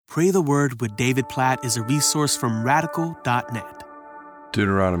Pray the Word with David Platt is a resource from Radical.net.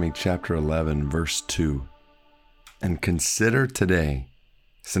 Deuteronomy chapter 11, verse 2. And consider today,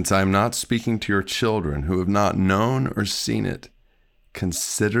 since I am not speaking to your children who have not known or seen it,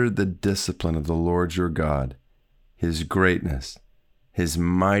 consider the discipline of the Lord your God, his greatness, his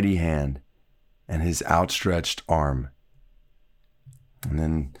mighty hand, and his outstretched arm. And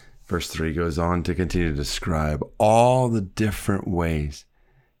then verse 3 goes on to continue to describe all the different ways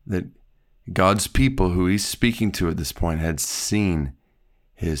that God's people who he's speaking to at this point had seen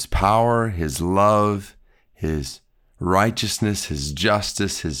his power, his love, his righteousness, his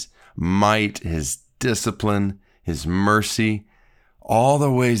justice, his might, his discipline, his mercy, all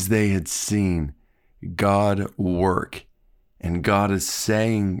the ways they had seen God work. And God is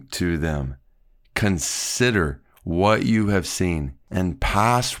saying to them, consider what you have seen and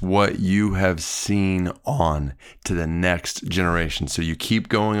pass what you have seen on to the next generation. So you keep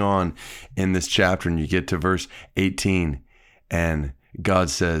going on in this chapter and you get to verse 18 and God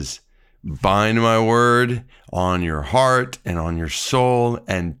says, bind my word on your heart and on your soul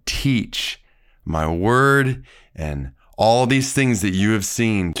and teach my word and all these things that you have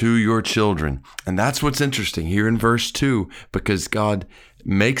seen to your children. And that's what's interesting here in verse 2, because God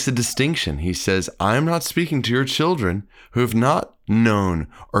makes a distinction. He says, I'm not speaking to your children who have not known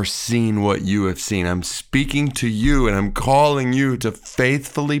or seen what you have seen. I'm speaking to you and I'm calling you to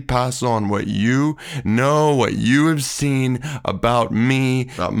faithfully pass on what you know, what you have seen about me,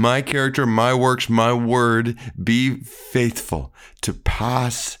 about my character, my works, my word. Be faithful to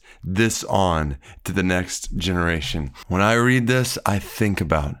pass this on to the next generation. When I read this, I think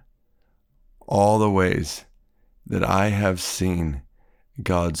about all the ways that I have seen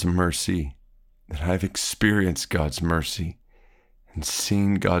God's mercy, that I've experienced God's mercy and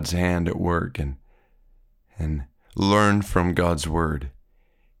seen God's hand at work and learned from God's word.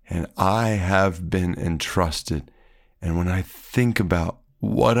 And I have been entrusted. And when I think about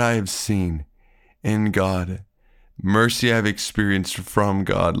what I have seen in God, mercy I've experienced from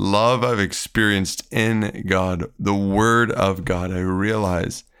God, love I've experienced in God, the word of God, I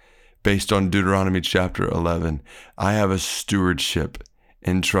realize, based on Deuteronomy chapter 11, I have a stewardship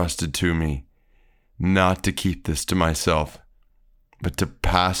entrusted to me, not to keep this to myself, but to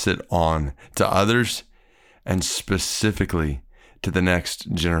pass it on to others and specifically to the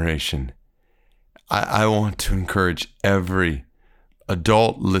next generation. I want to encourage every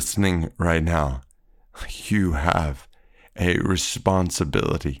adult listening right now. You have a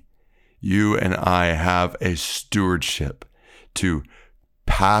responsibility. You and I have a stewardship to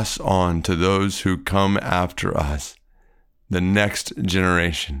pass on to those who come after us, the next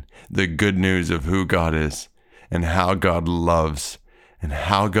generation, the good news of who God is and how God loves and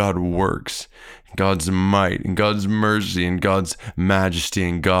how God works, God's might and God's mercy and God's majesty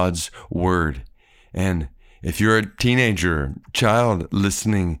and God's word. And if you're a teenager, child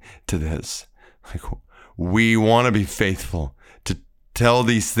listening to this, we want to be faithful to tell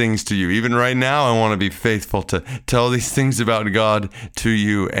these things to you. Even right now, I want to be faithful to tell these things about God to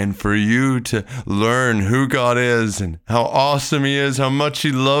you and for you to learn who God is and how awesome he is, how much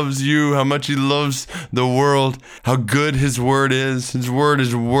he loves you, how much he loves the world, how good his word is. His word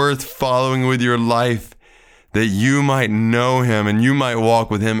is worth following with your life, that you might know him and you might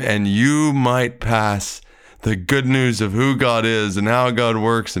walk with him and you might pass the good news of who God is and how God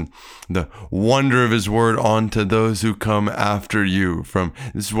works and the wonder of his word on to those who come after you.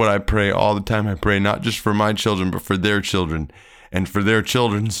 This is what I pray all the time. I pray not just for my children, but for their children and for their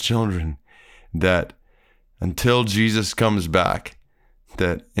children's children, that until Jesus comes back,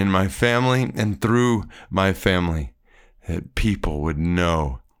 that in my family and through my family, that people would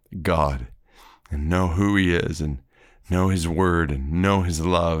know God and know who he is and know his word and know his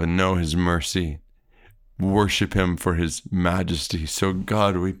love and know his mercy. Worship him for his majesty. So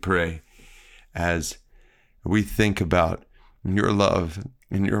God, we pray as we think about your love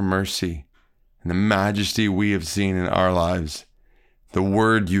and your mercy and the majesty we have seen in our lives, the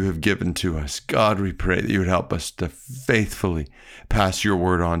word you have given to us. God, we pray that you would help us to faithfully pass your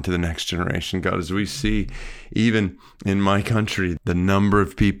word on to the next generation. God, as we see even in my country, the number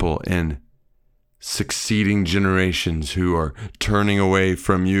of people in succeeding generations who are turning away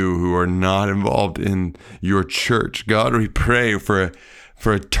from you, who are not involved in your church. God, we pray for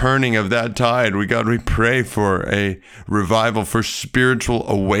a turning of that tide. God, we pray for a revival, for spiritual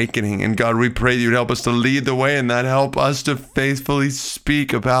awakening. And God, we pray that you'd help us to lead the way and that help us to faithfully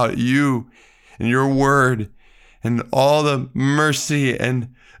speak about you and your word and all the mercy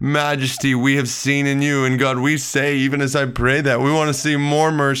and majesty we have seen in you. And God, we say, even as I pray that, we want to see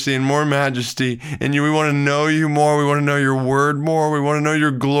more mercy and more majesty in you. We want to know you more. We want to know your word more. We want to know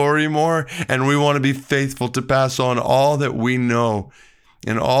your glory more. And we want to be faithful to pass on all that we know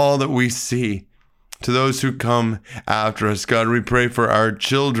and all that we see to those who come after us. God, we pray for our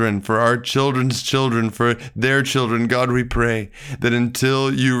children, for our children's children, for their children. God, we pray that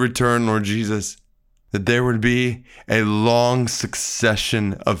until you return, Lord Jesus, that there would be a long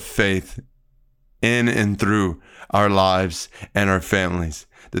succession of faith in and through our lives and our families.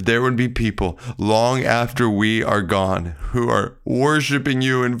 That there would be people long after we are gone who are worshiping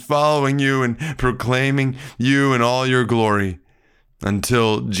you and following you and proclaiming you in all your glory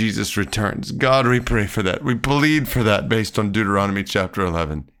until Jesus returns. God, we pray for that. We plead for that based on Deuteronomy chapter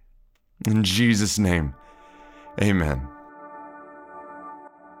 11. In Jesus' name, amen.